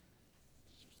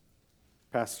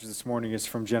Passage this morning is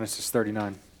from Genesis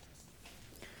 39.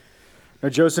 Now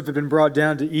Joseph had been brought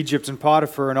down to Egypt, and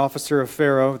Potiphar, an officer of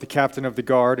Pharaoh, the captain of the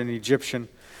guard, an Egyptian,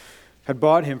 had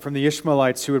bought him from the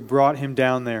Ishmaelites who had brought him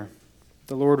down there.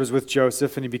 The Lord was with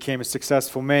Joseph, and he became a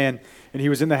successful man, and he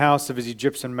was in the house of his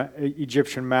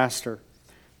Egyptian master.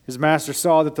 His master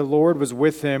saw that the Lord was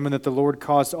with him, and that the Lord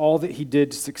caused all that he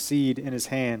did to succeed in his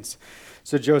hands.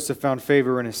 So Joseph found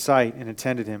favor in his sight and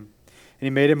attended him. And he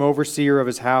made him overseer of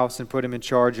his house and put him in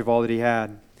charge of all that he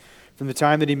had. From the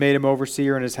time that he made him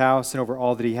overseer in his house and over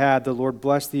all that he had, the Lord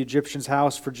blessed the Egyptian's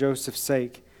house for Joseph's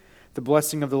sake. The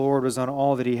blessing of the Lord was on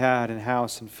all that he had in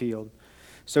house and field.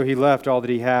 So he left all that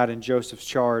he had in Joseph's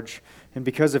charge, and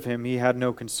because of him he had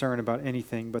no concern about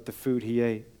anything but the food he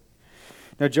ate.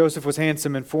 Now Joseph was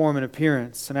handsome in form and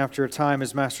appearance, and after a time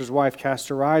his master's wife cast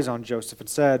her eyes on Joseph and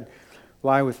said,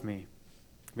 "Lie with me."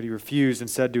 But he refused and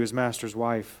said to his master's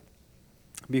wife,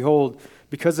 "Behold,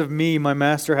 because of me, my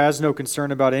master has no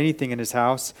concern about anything in his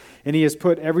house, and he has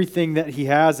put everything that he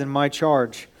has in my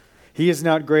charge. He is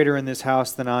not greater in this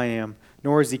house than I am,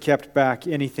 nor has he kept back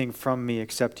anything from me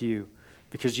except you,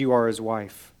 because you are his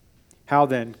wife. How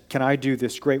then can I do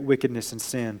this great wickedness and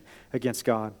sin against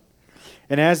God?"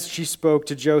 And as she spoke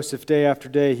to Joseph day after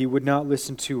day, he would not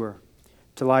listen to her,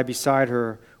 to lie beside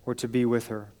her or to be with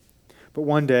her. But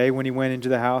one day, when he went into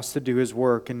the house to do his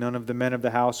work, and none of the men of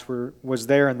the house was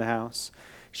there in the house,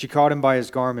 she caught him by his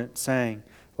garment, saying,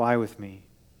 "Lie with me."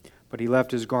 But he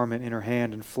left his garment in her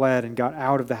hand and fled and got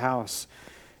out of the house.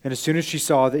 And as soon as she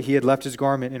saw that he had left his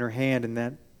garment in her hand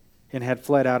and had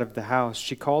fled out of the house,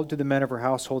 she called to the men of her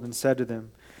household and said to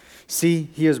them, "See,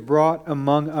 he has brought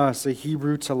among us a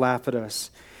Hebrew to laugh at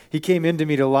us. He came in to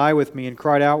me to lie with me and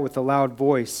cried out with a loud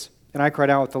voice. And I cried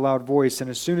out with a loud voice, and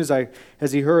as soon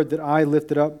as he heard that I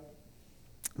lifted up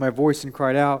my voice and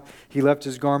cried out, he left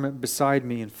his garment beside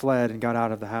me and fled and got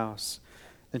out of the house.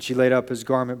 Then she laid up his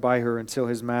garment by her until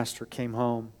his master came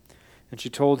home. And she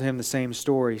told him the same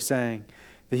story, saying,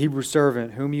 "The Hebrew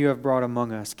servant whom you have brought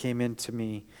among us came in to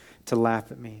me to laugh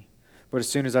at me. But as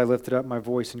soon as I lifted up my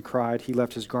voice and cried, he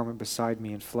left his garment beside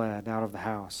me and fled out of the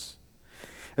house."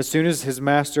 As soon as his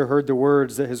master heard the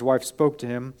words that his wife spoke to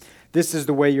him, "This is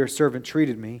the way your servant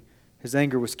treated me," his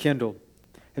anger was kindled.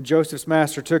 And Joseph's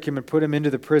master took him and put him into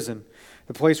the prison,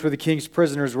 the place where the king's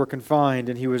prisoners were confined,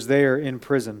 and he was there in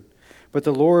prison. But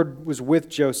the Lord was with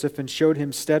Joseph and showed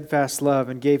him steadfast love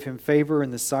and gave him favor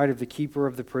in the sight of the keeper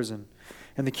of the prison.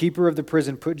 And the keeper of the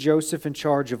prison put Joseph in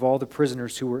charge of all the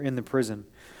prisoners who were in the prison.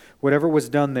 Whatever was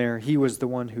done there, he was the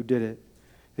one who did it.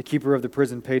 The keeper of the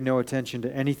prison paid no attention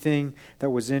to anything that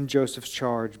was in Joseph's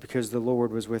charge, because the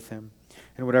Lord was with him.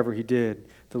 And whatever he did,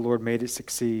 the Lord made it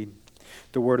succeed.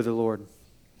 The word of the Lord.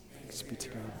 Thanks be to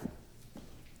God.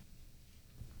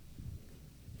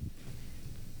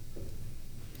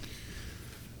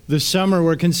 This summer,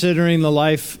 we're considering the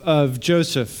life of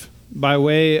Joseph. By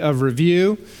way of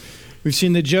review, we've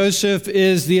seen that Joseph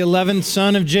is the 11th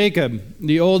son of Jacob,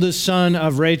 the oldest son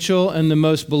of Rachel, and the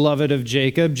most beloved of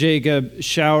Jacob. Jacob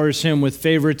showers him with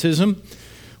favoritism,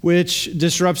 which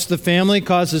disrupts the family,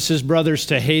 causes his brothers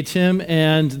to hate him,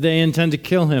 and they intend to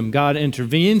kill him. God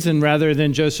intervenes, and rather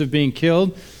than Joseph being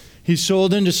killed, he's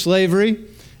sold into slavery,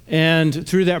 and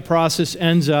through that process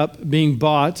ends up being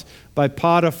bought by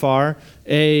Potiphar,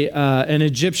 an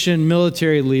Egyptian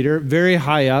military leader, very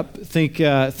high up. Think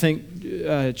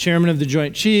chairman of the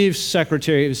Joint Chiefs,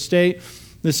 Secretary of State.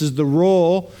 This is the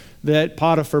role that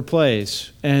Potiphar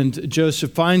plays. And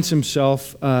Joseph finds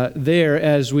himself there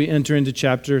as we enter into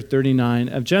chapter 39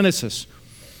 of Genesis.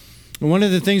 And one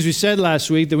of the things we said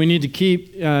last week that we need to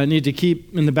keep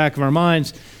in the back of our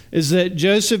minds is that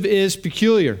Joseph is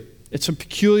peculiar. It's a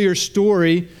peculiar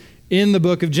story in the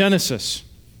book of Genesis.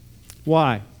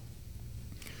 Why?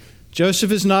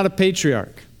 Joseph is not a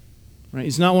patriarch. Right?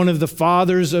 He's not one of the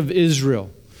fathers of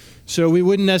Israel. So we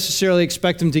wouldn't necessarily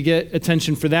expect him to get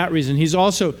attention for that reason. He's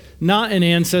also not an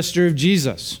ancestor of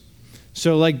Jesus.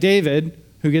 So like David,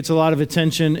 who gets a lot of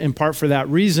attention in part for that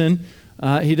reason,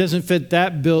 he doesn't fit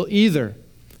that bill either.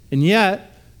 And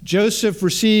yet, Joseph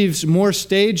receives more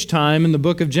stage time in the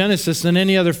book of Genesis than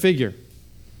any other figure.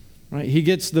 Right? He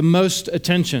gets the most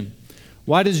attention.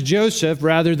 Why does Joseph,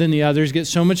 rather than the others, get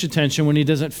so much attention when he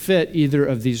doesn't fit either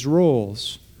of these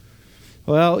roles?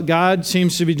 Well, God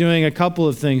seems to be doing a couple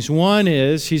of things. One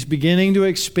is he's beginning to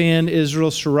expand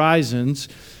Israel's horizons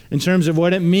in terms of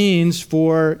what it means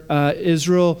for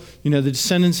Israel, the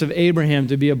descendants of Abraham,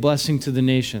 to be a blessing to the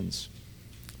nations.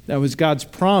 That was God's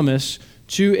promise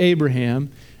to Abraham.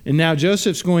 And now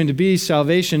Joseph's going to be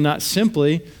salvation not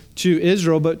simply to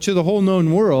Israel, but to the whole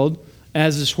known world,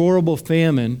 as this horrible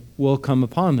famine will come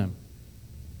upon them.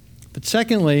 But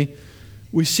secondly,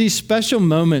 we see special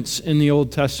moments in the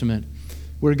Old Testament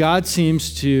where God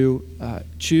seems to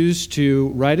choose to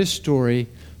write a story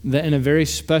that in a very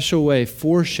special way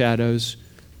foreshadows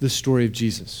the story of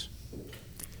Jesus.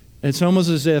 It's almost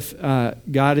as if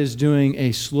God is doing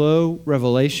a slow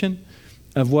revelation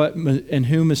of what and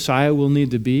who Messiah will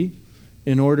need to be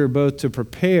in order both to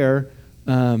prepare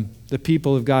the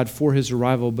people of God for his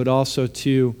arrival, but also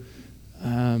to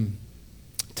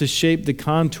shape the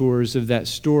contours of that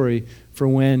story for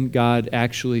when God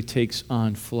actually takes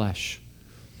on flesh.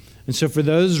 And so for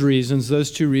those reasons,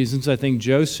 those two reasons, I think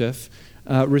Joseph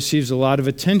receives a lot of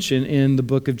attention in the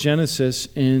book of Genesis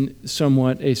in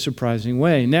somewhat a surprising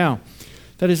way. Now,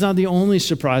 that is not the only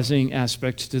surprising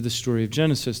aspect to the story of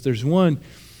Genesis. There's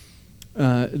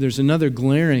another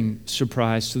glaring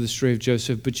surprise to the story of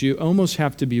Joseph, but you almost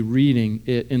have to be reading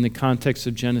it in the context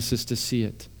of Genesis to see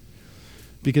it.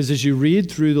 Because as you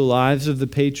read through the lives of the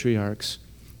patriarchs,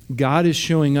 God is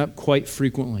showing up quite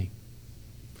frequently.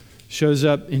 Shows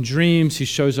up in dreams, he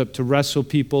shows up to wrestle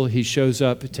people, he shows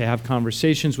up to have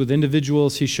conversations with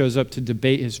individuals, he shows up to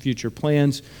debate his future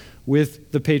plans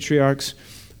with the patriarchs.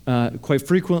 Quite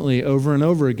frequently, over and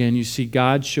over again, you see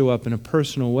God show up in a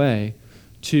personal way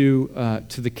to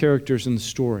the characters in the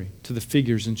story, to the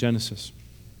figures in Genesis.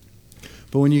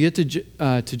 But when you get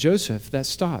to Joseph, that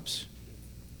stops.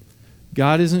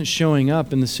 God isn't showing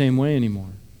up in the same way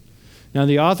anymore. Now,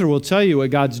 the author will tell you what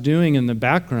God's doing in the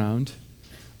background,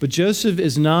 but Joseph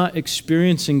is not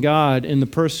experiencing God in the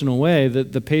personal way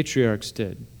that the patriarchs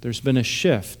did. There's been a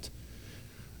shift.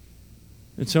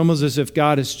 It's almost as if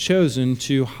God has chosen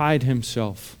to hide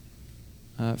himself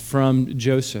from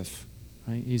Joseph.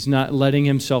 Right? He's not letting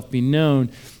himself be known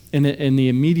in the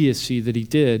immediacy that he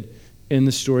did in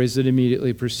the stories that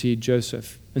immediately precede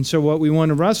Joseph. And so what we want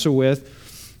to wrestle with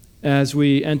as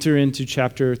we enter into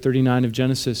chapter 39 of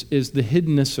Genesis is the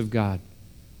hiddenness of God.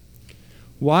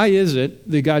 Why is it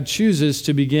that God chooses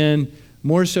to begin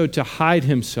more so to hide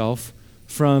himself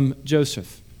from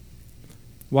Joseph?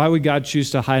 Why would God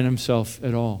choose to hide himself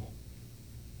at all?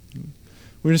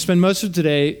 We're going to spend most of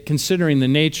today considering the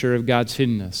nature of God's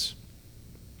hiddenness.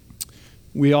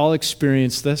 We all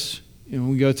experience this.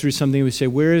 We go through something, we say,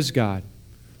 where is God?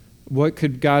 What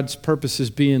could God's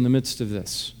purposes be in the midst of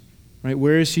this? Right?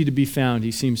 Where is he to be found?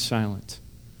 He seems silent.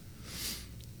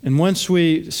 And once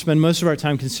we spend most of our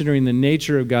time considering the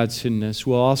nature of God's hiddenness,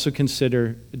 we'll also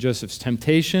consider Joseph's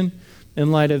temptation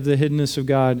in light of the hiddenness of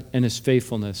God and his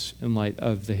faithfulness in light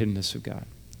of the hiddenness of God.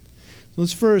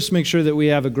 Let's first make sure that we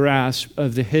have a grasp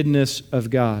of the hiddenness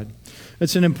of God.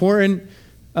 It's an important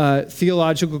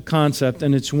theological concept,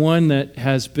 and it's one that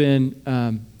has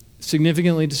been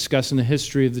significantly discussed in the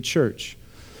history of the church.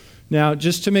 Now,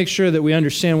 just to make sure that we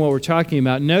understand what we're talking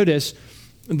about, notice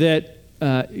that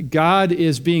God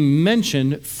is being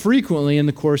mentioned frequently in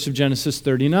the course of Genesis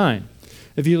 39.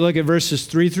 If you look at verses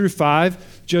 3 through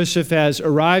 5, Joseph has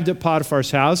arrived at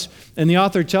Potiphar's house, and the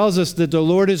author tells us that the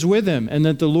Lord is with him and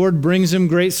that the Lord brings him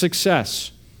great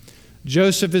success.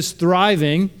 Joseph is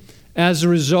thriving as a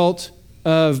result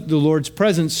of the Lord's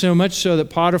presence, so much so that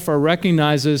Potiphar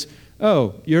recognizes,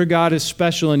 oh, your God is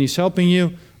special and he's helping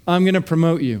you. I'm going to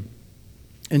promote you.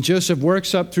 And Joseph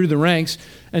works up through the ranks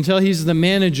until he's the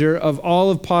manager of all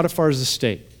of Potiphar's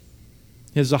estate.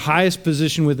 He has the highest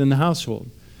position within the household.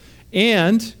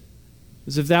 And,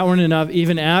 as if that weren't enough,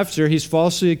 even after he's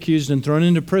falsely accused and thrown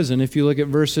into prison, if you look at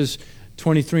verses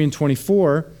 23 and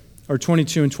 24, or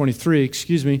 22 and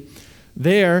 23,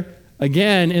 there,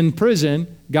 again in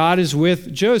prison, God is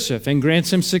with Joseph and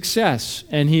grants him success,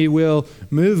 and he will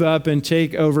move up and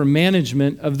take over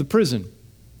management of the prison.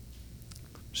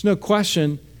 There's no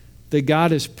question that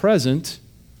God is present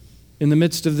in the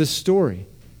midst of this story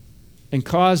and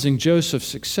causing Joseph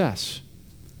success.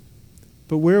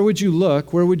 But where would you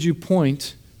look, where would you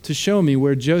point to show me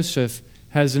where Joseph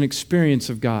has an experience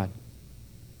of God?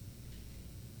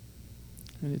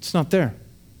 It's not there.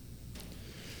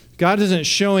 God isn't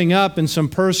showing up in some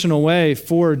personal way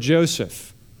for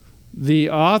Joseph. The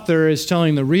author is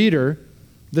telling the reader,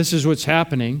 this is what's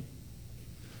happening.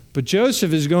 But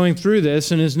Joseph is going through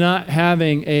this and is not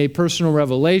having a personal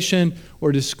revelation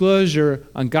or disclosure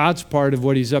on God's part of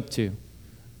what he's up to.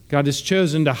 God has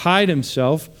chosen to hide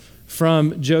himself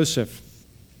from Joseph.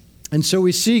 And so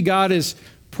we see God is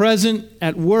present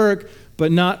at work,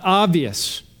 but not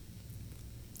obvious.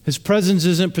 His presence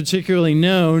isn't particularly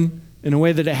known in a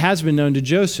way that it has been known to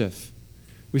Joseph.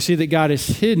 We see that God is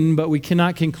hidden, but we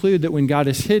cannot conclude that when God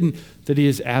is hidden, that he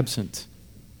is absent.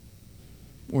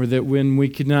 Or that when we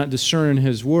cannot discern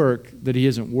his work, that he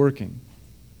isn't working.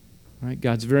 Right?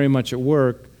 God's very much at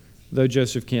work, though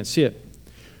Joseph can't see it.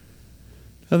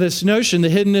 Now, this notion, the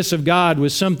hiddenness of God,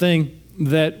 was something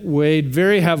that weighed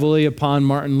very heavily upon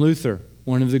Martin Luther,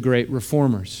 one of the great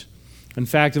reformers. In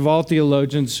fact, of all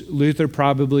theologians, Luther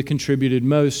probably contributed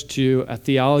most to a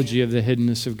theology of the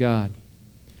hiddenness of God.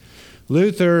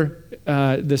 Luther,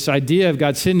 this idea of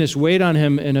God's hiddenness weighed on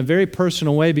him in a very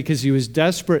personal way because he was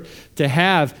desperate to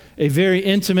have a very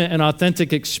intimate and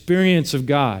authentic experience of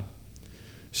God.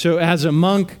 So as a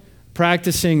monk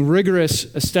practicing rigorous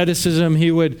asceticism,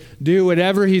 he would do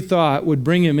whatever he thought would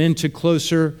bring him into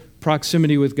closer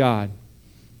proximity with God,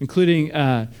 including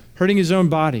hurting his own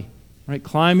body, right?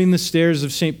 Climbing the stairs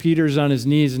of St. Peter's on his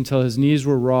knees until his knees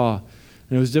were raw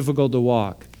and it was difficult to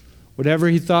walk. Whatever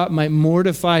he thought might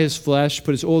mortify his flesh,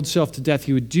 put his old self to death,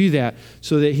 he would do that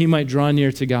so that he might draw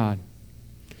near to God.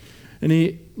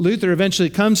 And Luther eventually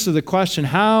comes to the question,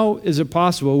 how is it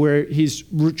possible where he's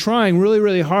trying really,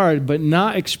 really hard but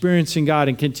not experiencing God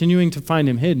and continuing to find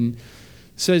him hidden,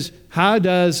 says, how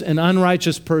does an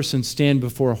unrighteous person stand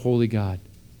before a holy God?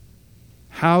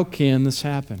 How can this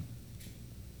happen?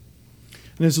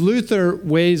 And as Luther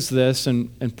weighs this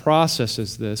and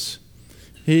processes this,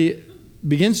 he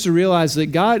begins to realize that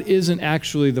God isn't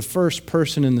actually the first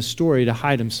person in the story to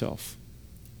hide himself.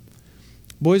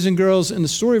 Boys and girls, in the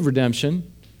story of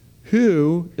redemption,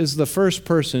 who is the first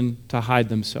person to hide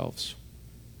themselves?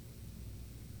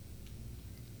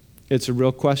 It's a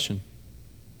real question.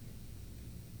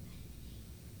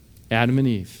 Adam and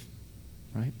Eve,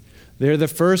 right? They're the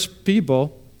first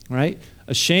people, right?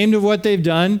 Ashamed of what they've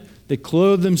done, they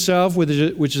clothe themselves,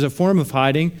 which is a form of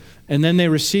hiding, and then they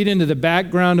recede into the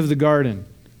background of the garden,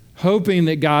 hoping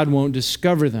that God won't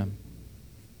discover them.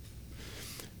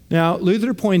 Now,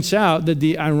 Luther points out that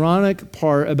the ironic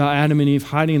part about Adam and Eve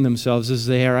hiding themselves is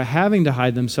they are having to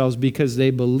hide themselves because they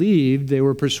believed, they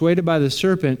were persuaded by the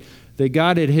serpent, that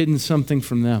God had hidden something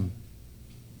from them.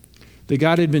 That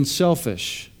God had been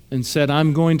selfish and said,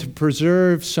 I'm going to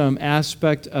preserve some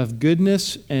aspect of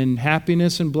goodness and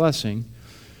happiness and blessing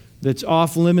that's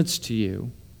off limits to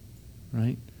you,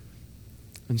 right?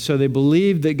 And so they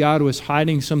believed that God was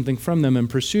hiding something from them and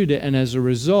pursued it, and as a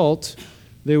result,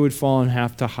 they would fall and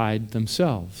have to hide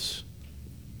themselves.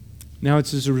 Now,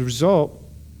 it's as a result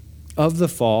of the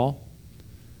fall,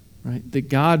 right, that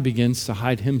God begins to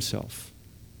hide himself.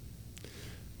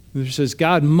 It says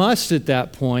God must, at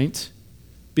that point,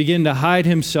 begin to hide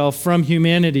himself from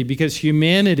humanity because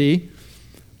humanity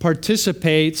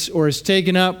participates or is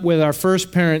taken up with our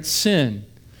first parent's sin,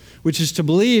 which is to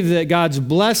believe that God's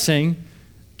blessing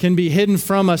can be hidden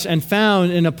from us and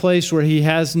found in a place where he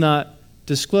has not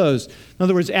disclosed. In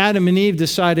other words, Adam and Eve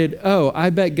decided, oh, I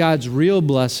bet God's real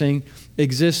blessing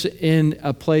exists in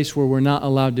a place where we're not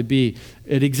allowed to be.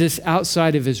 It exists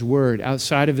outside of his word,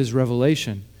 outside of his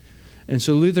revelation. And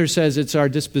so Luther says it's our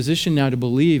disposition now to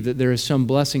believe that there is some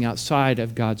blessing outside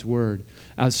of God's word,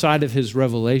 outside of his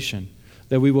revelation,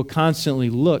 that we will constantly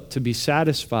look to be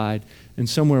satisfied in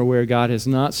somewhere where God has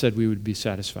not said we would be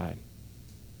satisfied.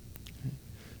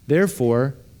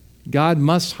 Therefore, God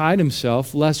must hide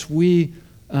himself lest we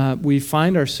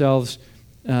find ourselves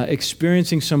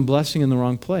experiencing some blessing in the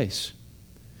wrong place.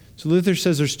 So Luther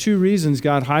says there's two reasons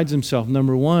God hides himself.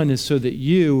 Number one is so that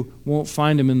you won't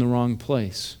find him in the wrong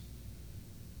place.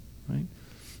 Right?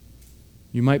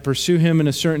 You might pursue him in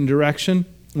a certain direction.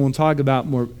 And we'll talk about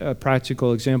more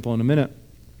practical example in a minute.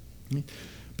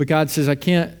 But God says, I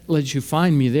can't let you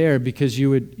find me there because you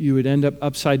would end up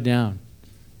upside down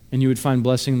and you would find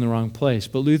blessing in the wrong place.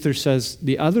 But Luther says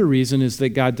the other reason is that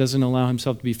God doesn't allow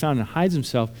himself to be found and hides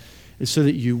himself is so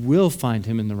that you will find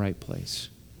him in the right place.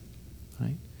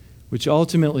 Right? Which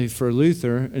ultimately for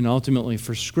Luther and ultimately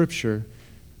for Scripture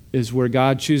is where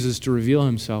God chooses to reveal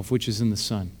himself, which is in the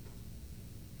Son.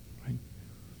 Right?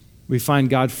 We find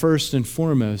God first and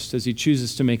foremost as he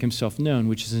chooses to make himself known,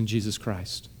 which is in Jesus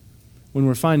Christ. When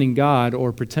we're finding God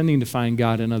or pretending to find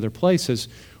God in other places,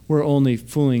 we're only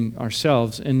fooling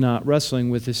ourselves and not wrestling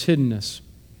with his hiddenness.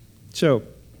 So,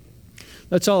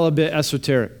 that's all a bit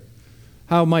esoteric.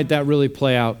 How might that really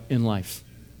play out in life?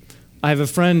 I have a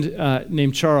friend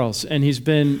named Charles, and he's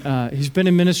been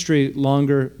in ministry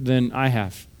longer than I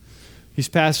have. He's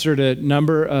pastored a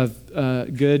number of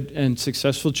good and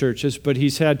successful churches, but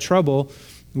he's had trouble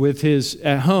with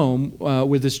at home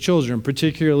with his children,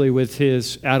 particularly with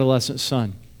his adolescent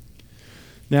son.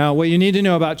 Now, what you need to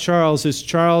know about Charles is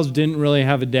Charles didn't really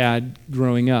have a dad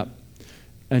growing up.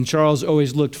 And Charles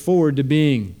always looked forward to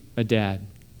being a dad.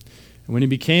 And when he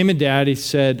became a dad, he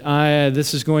said,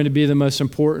 this is going to be the most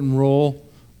important role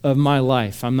of my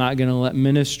life. I'm not going to let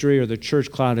ministry or the church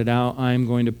cloud it out. I'm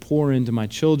going to pour into my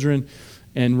children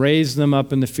and raise them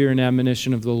up in the fear and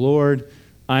admonition of the Lord.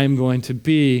 I'm going to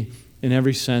be in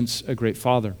every sense, a great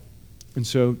father. And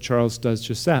so Charles does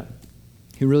just that.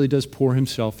 He really does pour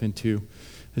himself into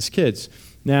his kids.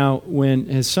 Now, when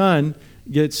his son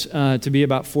gets to be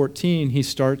about 14, he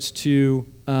starts to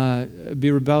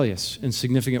be rebellious in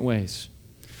significant ways.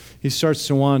 He starts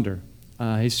to wander.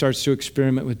 He starts to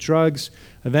experiment with drugs.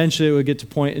 Eventually, it would get to a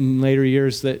point in later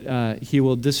years that he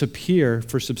will disappear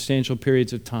for substantial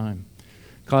periods of time,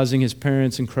 causing his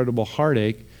parents incredible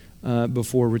heartache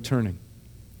before returning.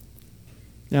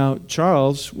 Now,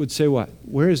 Charles would say what?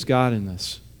 Where is God in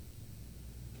this?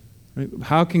 Right?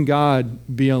 How can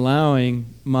God be allowing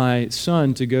my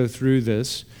son to go through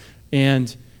this?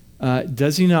 And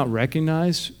does he not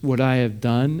recognize what I have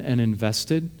done and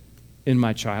invested in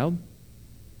my child?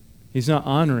 He's not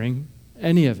honoring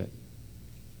any of it.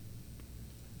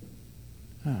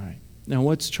 All right. Now,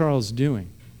 what's Charles doing?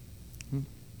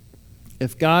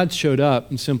 If God showed up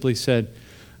and simply said,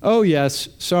 oh, yes,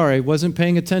 sorry, wasn't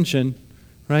paying attention,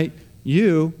 right?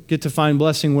 You get to find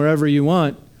blessing wherever you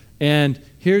want, and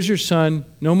here's your son,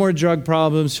 no more drug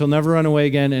problems, he'll never run away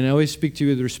again, and I always speak to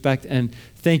you with respect and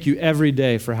thank you every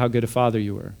day for how good a father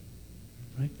you were.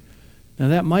 Right? Now,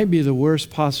 that might be the worst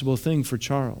possible thing for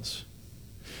Charles,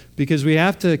 because we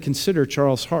have to consider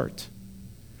Charles' heart.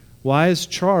 Why is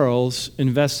Charles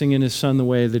investing in his son the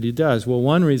way that he does? Well,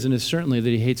 one reason is certainly that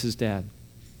he hates his dad.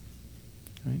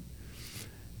 Right?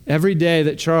 Every day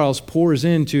that Charles pours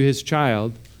into his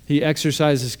child, he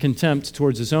exercises contempt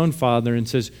towards his own father and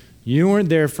says, you weren't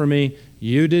there for me,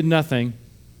 you did nothing,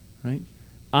 right?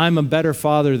 I'm a better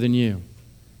father than you.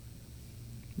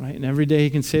 Right? And every day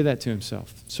he can say that to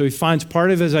himself. So he finds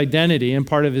part of his identity and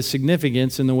part of his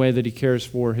significance in the way that he cares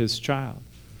for his child.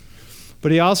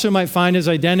 But he also might find his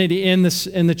identity in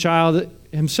the child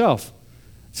himself.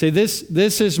 Say, this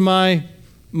is my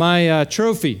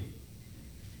trophy.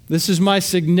 This is my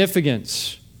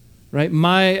significance. Right?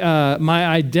 My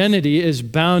identity is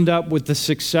bound up with the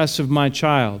success of my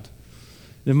child.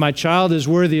 If my child is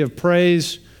worthy of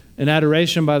praise and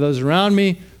adoration by those around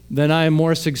me, then I am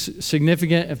more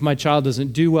significant. If my child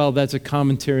doesn't do well, that's a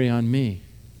commentary on me.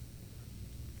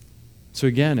 So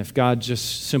again, if God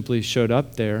just simply showed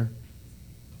up there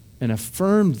and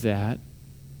affirmed that,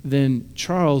 then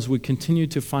Charles would continue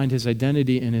to find his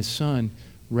identity in his son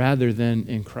rather than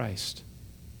in Christ.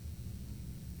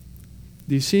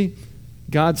 Do you see?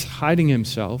 God's hiding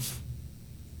himself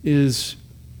is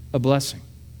a blessing.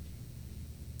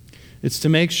 It's to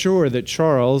make sure that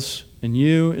Charles and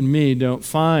you and me don't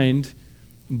find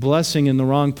blessing in the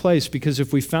wrong place, because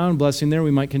if we found blessing there, we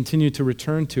might continue to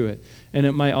return to it, and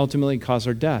it might ultimately cause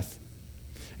our death.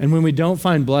 And when we don't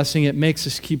find blessing, it makes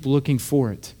us keep looking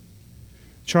for it.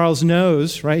 Charles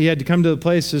knows, right? He had to come to the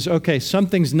place, says, okay,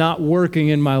 something's not working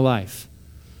in my life,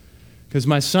 because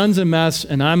my son's a mess,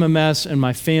 and I'm a mess, and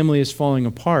my family is falling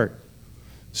apart.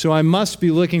 So I must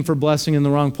be looking for blessing in the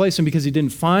wrong place. And because he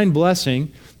didn't find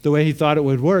blessing the way he thought it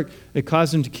would work, it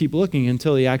caused him to keep looking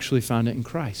until he actually found it in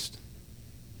Christ.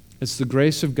 It's the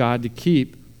grace of God to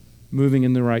keep moving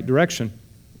in the right direction.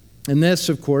 And this,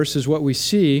 of course, is what we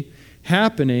see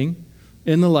happening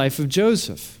in the life of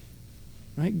Joseph.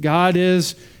 Right? God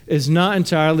is not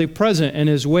entirely present, and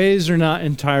his ways are not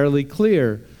entirely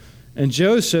clear. And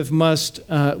Joseph must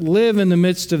live in the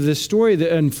midst of this story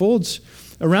that unfolds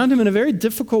around him in a very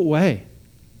difficult way.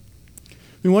 I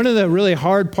mean, one of the really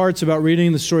hard parts about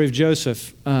reading the story of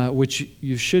Joseph, which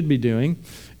you should be doing,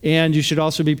 and you should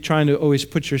also be trying to always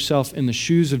put yourself in the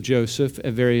shoes of Joseph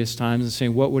at various times and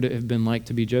saying, what would it have been like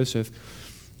to be Joseph?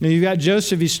 Now, you've got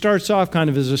Joseph, he starts off kind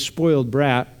of as a spoiled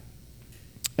brat,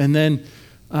 and then,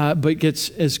 but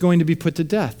is going to be put to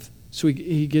death. So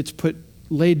he gets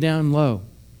laid down low.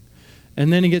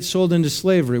 And then he gets sold into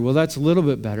slavery. Well, that's a little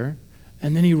bit better.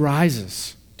 And then he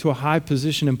rises to a high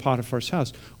position in Potiphar's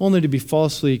house, only to be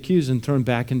falsely accused and thrown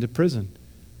back into prison.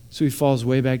 So he falls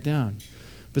way back down.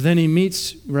 But then he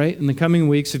meets, right, in the coming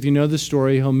weeks, if you know the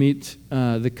story, he'll meet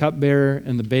the cupbearer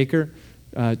and the baker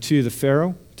to the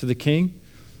Pharaoh, to the king.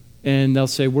 And they'll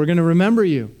say, we're going to remember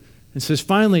you. And says,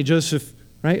 finally, Joseph,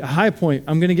 right, a high point,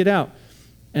 I'm going to get out.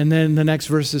 And then the next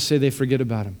verses say they forget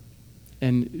about him.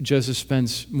 And Joseph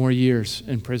spends more years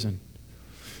in prison.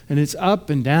 And it's up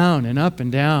and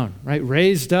down, right?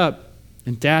 Raised up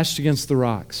and dashed against the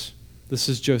rocks. This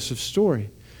is Joseph's story.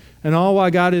 And all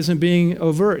while God isn't being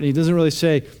overt. And he doesn't really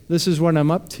say, this is what I'm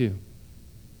up to.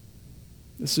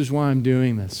 This is why I'm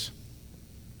doing this.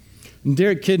 And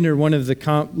Derek Kidner, one of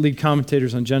the lead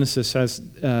commentators on Genesis, has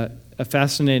a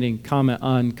fascinating comment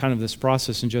on kind of this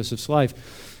process in Joseph's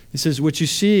life. He says, what you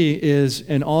see is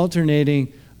an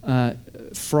alternating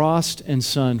frost and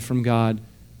sun from God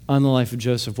on the life of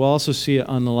Joseph. We'll also see it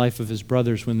on the life of his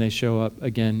brothers when they show up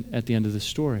again at the end of the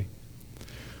story.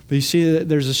 But you see that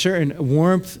there's a certain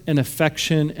warmth and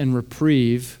affection and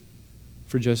reprieve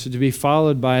for Joseph to be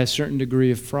followed by a certain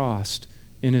degree of frost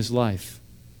in his life.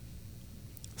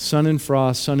 Sun and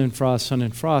frost, sun and frost, sun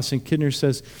and frost. And Kidner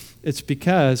says it's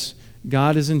because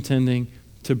God is intending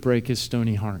to break his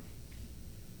stony heart.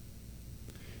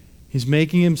 He's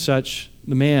making him such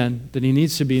the man that he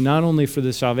needs to be, not only for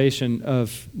the salvation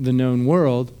of the known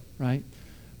world, right,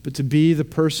 but to be the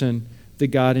person that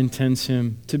God intends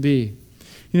him to be.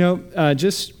 I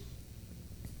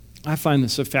find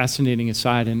this a fascinating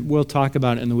aside, and we'll talk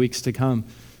about it in the weeks to come,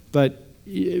 but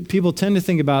people tend to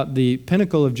think about the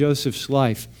pinnacle of Joseph's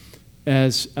life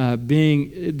as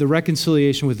being the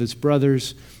reconciliation with his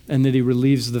brothers and that he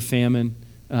relieves the famine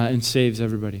and saves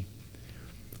everybody.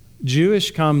 Jewish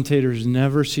commentators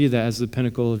never see that as the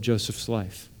pinnacle of Joseph's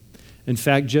life. In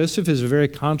fact, Joseph is a very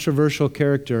controversial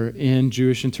character in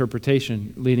Jewish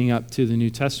interpretation leading up to the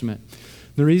New Testament.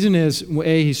 The reason is,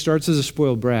 A, he starts as a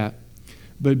spoiled brat,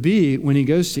 but B, when he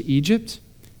goes to Egypt,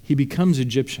 he becomes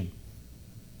Egyptian.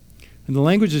 And the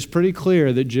language is pretty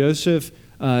clear that Joseph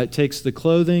takes the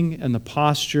clothing and the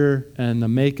posture and the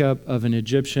makeup of an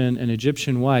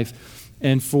Egyptian wife.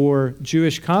 And for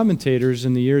Jewish commentators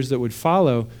in the years that would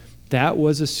follow, that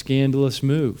was a scandalous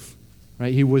move,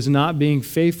 right? He was not being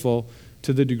faithful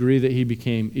to the degree that he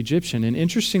became Egyptian. And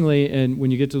interestingly, and when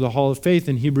you get to the Hall of Faith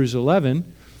in Hebrews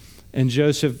 11, and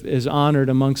Joseph is honored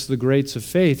amongst the greats of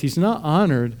faith, he's not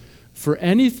honored for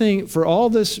anything, for all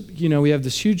this, we have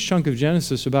this huge chunk of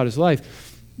Genesis about his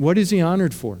life. What is he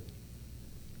honored for?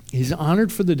 He's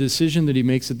honored for the decision that he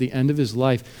makes at the end of his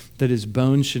life that his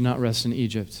bones should not rest in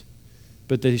Egypt,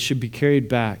 but that he should be carried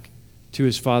back to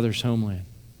his father's homeland.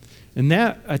 And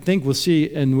that, I think we'll see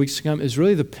in weeks to come, is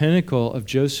really the pinnacle of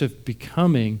Joseph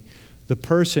becoming the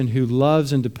person who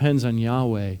loves and depends on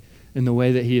Yahweh in the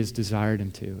way that he has desired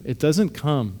him to. It doesn't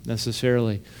come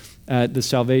necessarily at the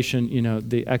salvation,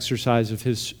 the exercise of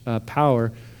his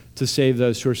power to save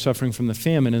those who are suffering from the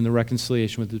famine and the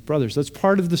reconciliation with his brothers. That's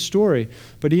part of the story.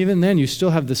 But even then, you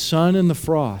still have the sun and the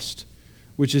frost,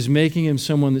 which is making him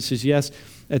someone that says, yes,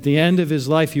 at the end of his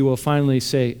life, he will finally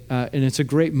say, and it's a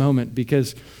great moment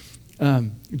because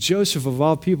Joseph, of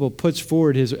all people, puts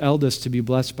forward his eldest to be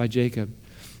blessed by Jacob.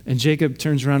 And Jacob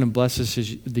turns around and blesses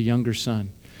the younger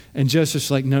son. And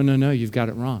Joseph's like, no, you've got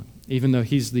it wrong, even though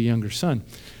he's the younger son.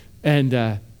 And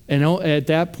at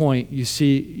that point, you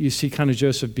see kind of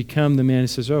Joseph become the man who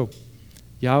says,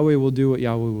 Yahweh will do what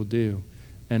Yahweh will do,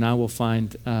 and I will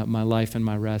find my life and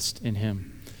my rest in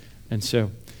him. And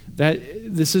so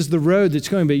this is the road that's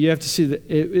going, but you have to see that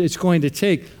it's going to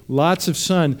take lots of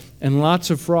sun and lots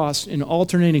of frost in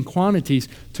alternating quantities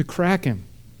to crack him.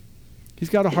 He's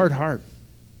got a hard heart.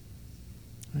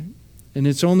 Right? And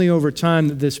it's only over time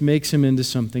that this makes him into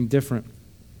something different.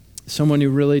 Someone who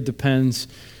really depends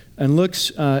and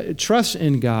trusts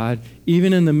in God,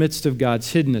 even in the midst of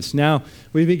God's hiddenness. Now,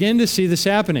 we begin to see this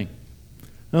happening.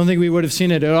 I don't think we would have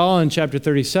seen it at all in chapter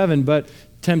 37, but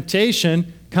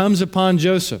temptation comes upon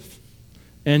Joseph.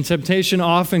 And temptation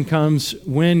often comes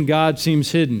when God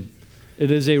seems hidden. It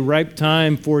is a ripe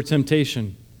time for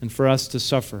temptation and for us to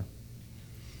suffer.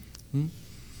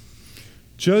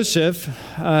 Joseph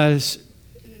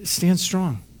stands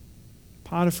strong.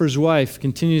 Potiphar's wife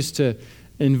continues to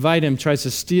invite him, tries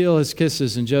to steal his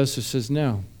kisses, and Joseph says,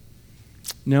 no,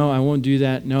 I won't do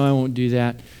that. No, I won't do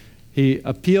that. He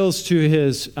appeals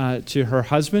to her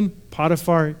husband,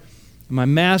 Potiphar. My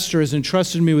master has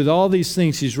entrusted me with all these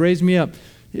things. He's raised me up.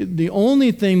 The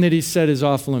only thing that he said is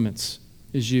off limits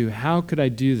is you. How could I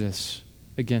do this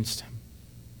against him?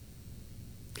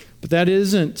 But that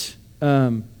isn't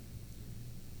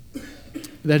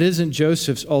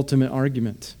Joseph's ultimate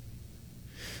argument.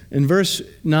 In verse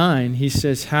 9, he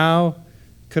says, how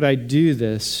could I do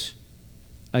this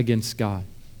against God?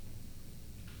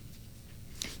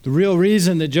 The real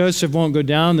reason that Joseph won't go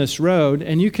down this road,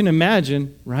 and you can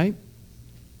imagine, right?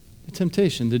 The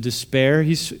temptation, the despair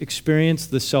he's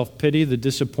experienced, the self-pity, the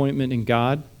disappointment in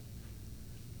God.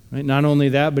 Right? Not only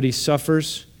that, but he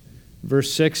suffers.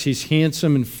 Verse 6, he's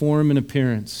handsome in form and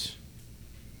appearance.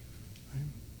 Right?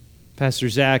 Pastor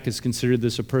Zach has considered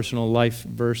this a personal life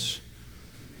verse.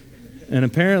 And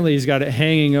apparently he's got it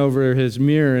hanging over his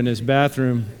mirror in his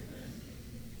bathroom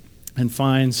and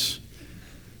finds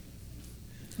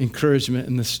encouragement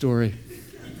in this story.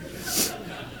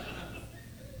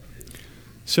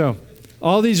 So,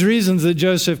 all these reasons that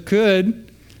Joseph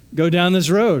could go down this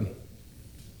road,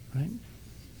 right?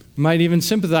 You might even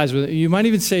sympathize with it. You might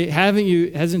even say,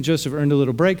 hasn't Joseph earned a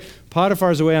little break?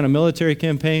 Potiphar's away on a military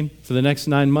campaign for the next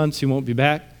 9 months. He won't be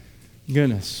back.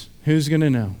 Goodness, who's going to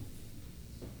know?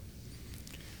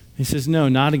 He says, no,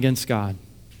 not against God.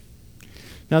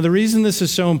 Now, the reason this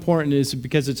is so important is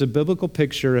because it's a biblical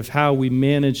picture of how we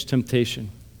manage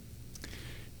temptation.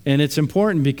 And it's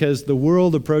important because the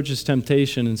world approaches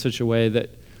temptation in such a way that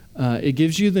it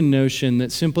gives you the notion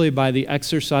that simply by the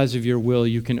exercise of your will,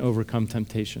 you can overcome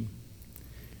temptation.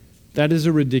 That is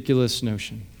a ridiculous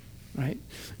notion, right?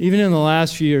 Even in the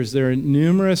last few years, there are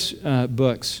numerous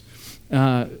books,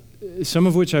 some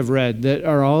of which I've read, that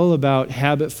are all about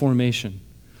habit formation.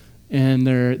 And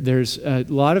there's a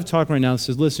lot of talk right now that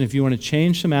says, listen, if you want to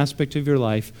change some aspect of your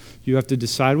life, you have to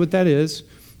decide what that is.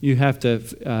 You have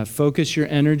to focus your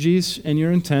energies and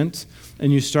your intent,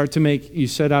 and you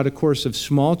set out a course of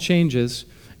small changes,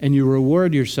 and you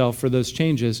reward yourself for those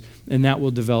changes, and that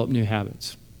will develop new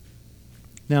habits.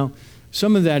 Now,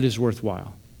 some of that is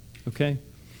worthwhile, okay?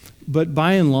 But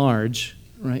by and large,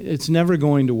 right, it's never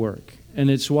going to work. And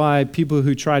it's why people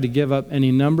who try to give up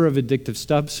any number of addictive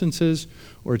substances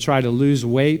or try to lose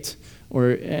weight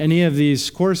or any of these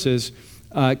courses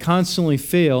constantly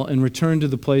fail and return to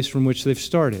the place from which they've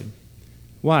started.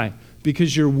 Why?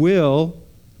 Because your will,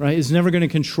 right, is never going to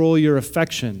control your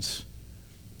affections.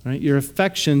 Right? Your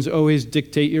affections always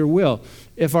dictate your will.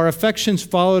 If our affections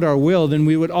followed our will, then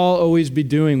we would all always be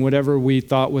doing whatever we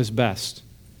thought was best.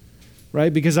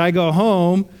 Right? Because I go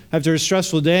home after a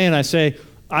stressful day and I say,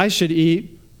 I should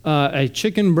eat a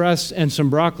chicken breast and some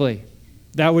broccoli.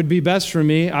 That would be best for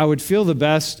me. I would feel the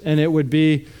best, and it would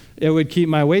keep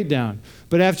my weight down.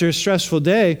 But after a stressful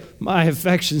day, my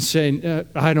affections say,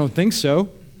 I don't think so.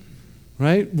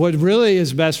 Right? What really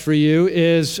is best for you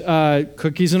is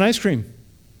cookies and ice cream.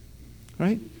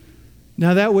 Right?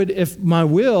 Now that would, if my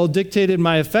will dictated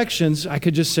my affections, I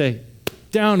could just say,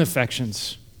 down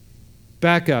affections,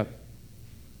 back up.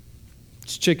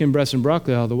 It's chicken breast and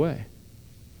broccoli all the way.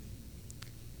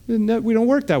 We don't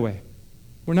work that way.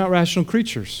 We're not rational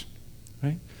creatures,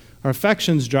 right? Our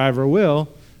affections drive our will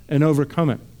and overcome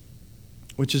it,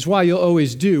 which is why you'll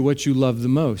always do what you love the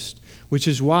most, which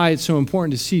is why it's so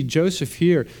important to see Joseph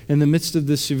here in the midst of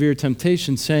this severe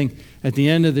temptation saying, at the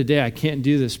end of the day, I can't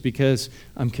do this because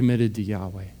I'm committed to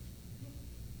Yahweh.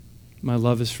 My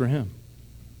love is for him.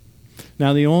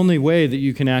 Now, the only way that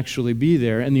you can actually be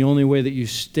there and the only way that you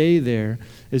stay there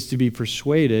is to be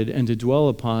persuaded and to dwell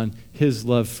upon his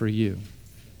love for you.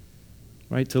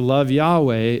 Right? To love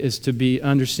Yahweh is to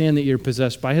understand that you're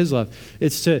possessed by his love.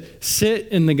 It's to sit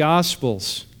in the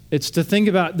Gospels. It's to think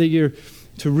about to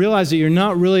realize that you're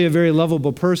not really a very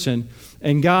lovable person,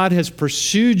 and God has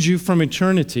pursued you from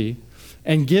eternity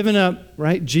and given up,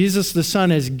 right? Jesus the Son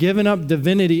has given up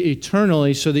divinity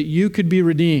eternally so that you could be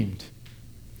redeemed.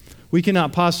 We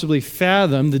cannot possibly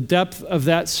fathom the depth of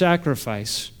that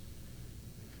sacrifice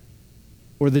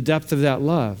or the depth of that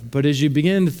love. But as you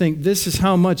begin to think, this is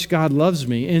how much God loves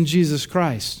me in Jesus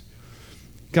Christ,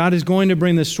 God is going to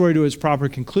bring this story to its proper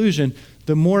conclusion.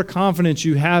 The more confidence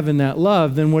you have in that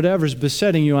love than whatever's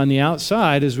besetting you on the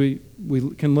outside, as we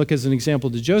can look as an example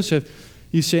to Joseph,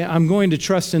 you say, I'm going to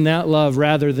trust in that love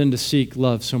rather than to seek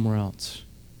love somewhere else.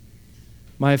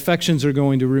 My affections are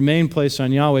going to remain placed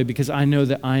on Yahweh because I know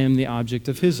that I am the object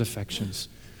of his affections.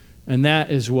 And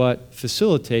that is what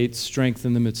facilitates strength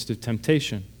in the midst of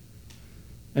temptation.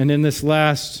 And in this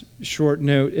last short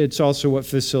note, it's also what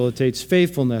facilitates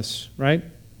faithfulness, right?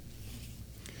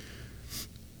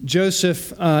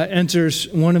 Joseph enters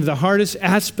one of the hardest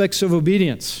aspects of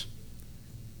obedience,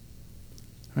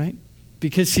 right?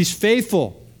 Because he's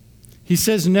faithful. He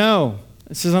says no.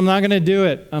 He says, I'm not going to do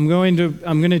it. I'm going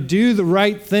to do the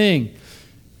right thing.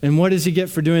 And what does he get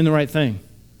for doing the right thing?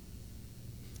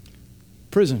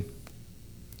 Prison.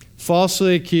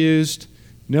 Falsely accused,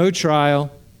 no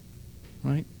trial,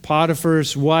 right?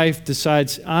 Potiphar's wife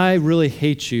decides, I really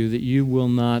hate you that you will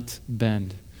not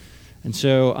bend. And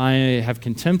so I have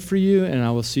contempt for you and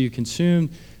I will see you consumed.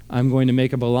 I'm going to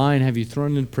make up a lie and have you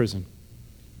thrown into prison.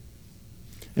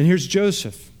 And here's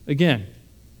Joseph, again,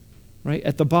 right,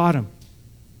 at the bottom.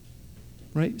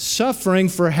 Right? Suffering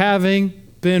for having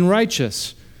been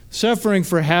righteous. Suffering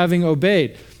for having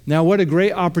obeyed. Now, what a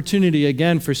great opportunity,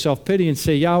 again, for self-pity and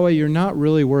say, Yahweh, you're not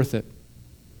really worth it.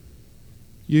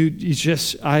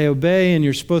 I obey and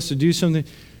you're supposed to do something.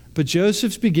 But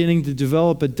Joseph's beginning to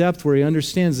develop a depth where he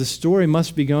understands the story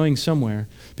must be going somewhere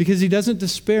because he doesn't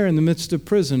despair in the midst of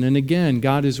prison. And again,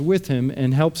 God is with him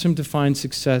and helps him to find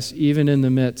success even in the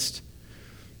midst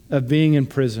of being in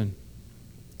prison.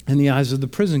 In the eyes of the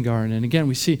prison guard. And again,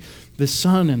 we see the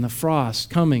sun and the frost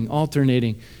coming,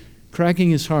 alternating.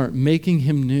 cracking his heart, making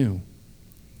him new,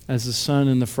 as the sun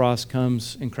and the frost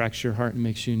comes and cracks your heart and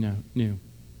makes you new.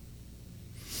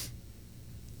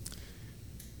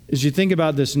 As you think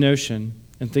about this notion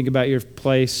and think about your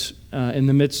place in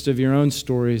the midst of your own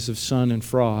stories of sun and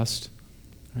frost,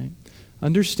 right?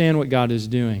 Understand what God is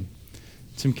doing.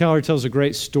 Tim Keller tells a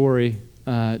great story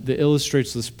that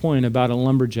illustrates this point about a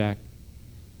lumberjack.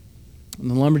 And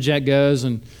the lumberjack goes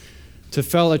to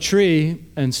fell a tree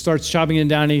and starts chopping it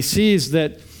down. And he sees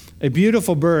that a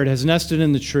beautiful bird has nested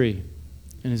in the tree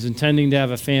and is intending to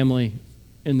have a family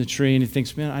in the tree. And he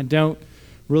thinks, man, I don't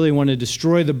really want to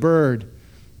destroy the bird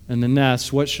and the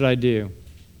nest. What should I do?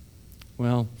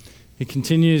 Well, he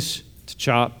continues to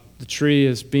chop. The tree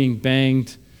is being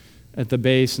banged at the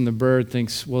base, and the bird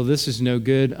thinks, well, this is no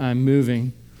good. I'm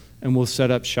moving, and we'll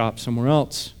set up shop somewhere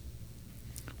else.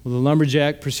 Well, the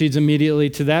lumberjack proceeds immediately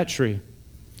to that tree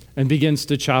and begins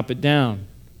to chop it down.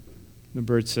 The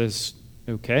bird says,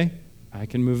 okay, I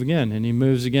can move again. And he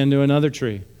moves again to another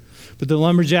tree. But the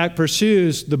lumberjack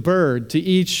pursues the bird to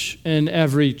each and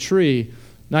every tree,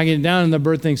 knocking it down, and the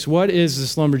bird thinks, what is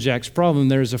this lumberjack's problem?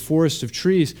 There's a forest of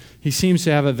trees. He seems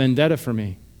to have a vendetta for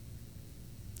me.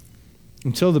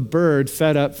 Until the bird,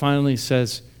 fed up, finally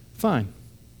says, fine,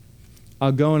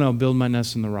 I'll go and I'll build my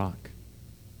nest in the rock.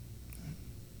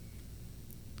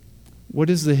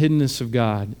 What is the hiddenness of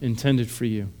God intended for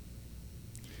you?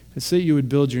 It's that you would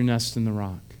build your nest in the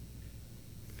rock.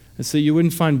 It's that you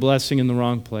wouldn't find blessing in the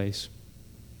wrong place,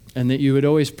 and that you would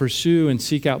always pursue and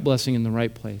seek out blessing in the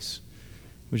right place,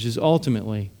 which is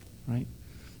ultimately, right,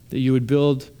 that you would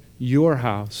build your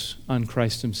house on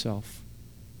Christ himself.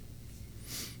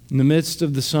 In the midst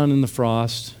of the sun and the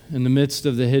frost, in the midst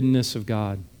of the hiddenness of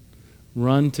God,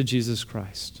 run to Jesus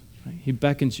Christ. Right? He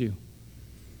beckons you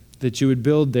that you would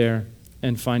build there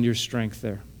and find your strength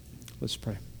there. Let's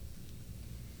pray.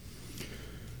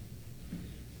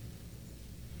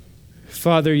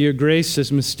 Father, your grace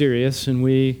is mysterious, and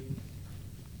we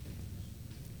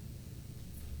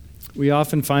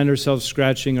often find ourselves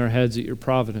scratching our heads at your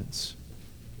providence.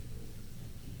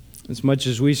 As much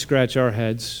as we scratch our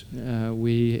heads,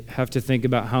 we have to think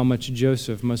about how much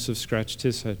Joseph must have scratched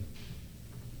his head.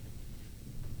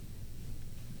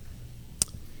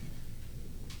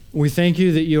 We thank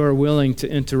you that you are willing to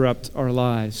interrupt our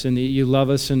lives and that you love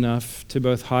us enough to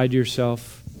both hide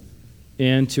yourself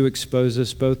and to expose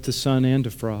us both to sun and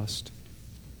to frost.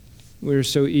 We are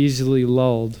so easily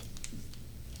lulled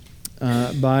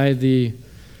by the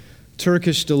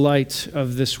Turkish delight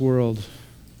of this world.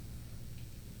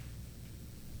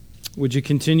 Would you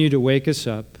continue to wake us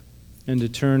up and to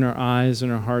turn our eyes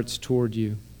and our hearts toward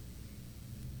you?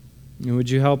 And would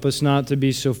you help us not to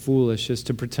be so foolish as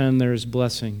to pretend there is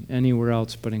blessing anywhere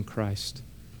else but in Christ?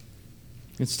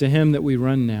 It's to him that we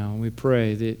run now. We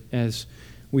pray that as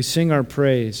we sing our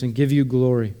praise and give you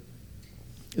glory,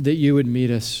 that you would meet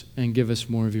us and give us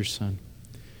more of your Son.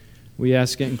 We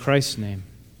ask it in Christ's name.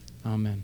 Amen.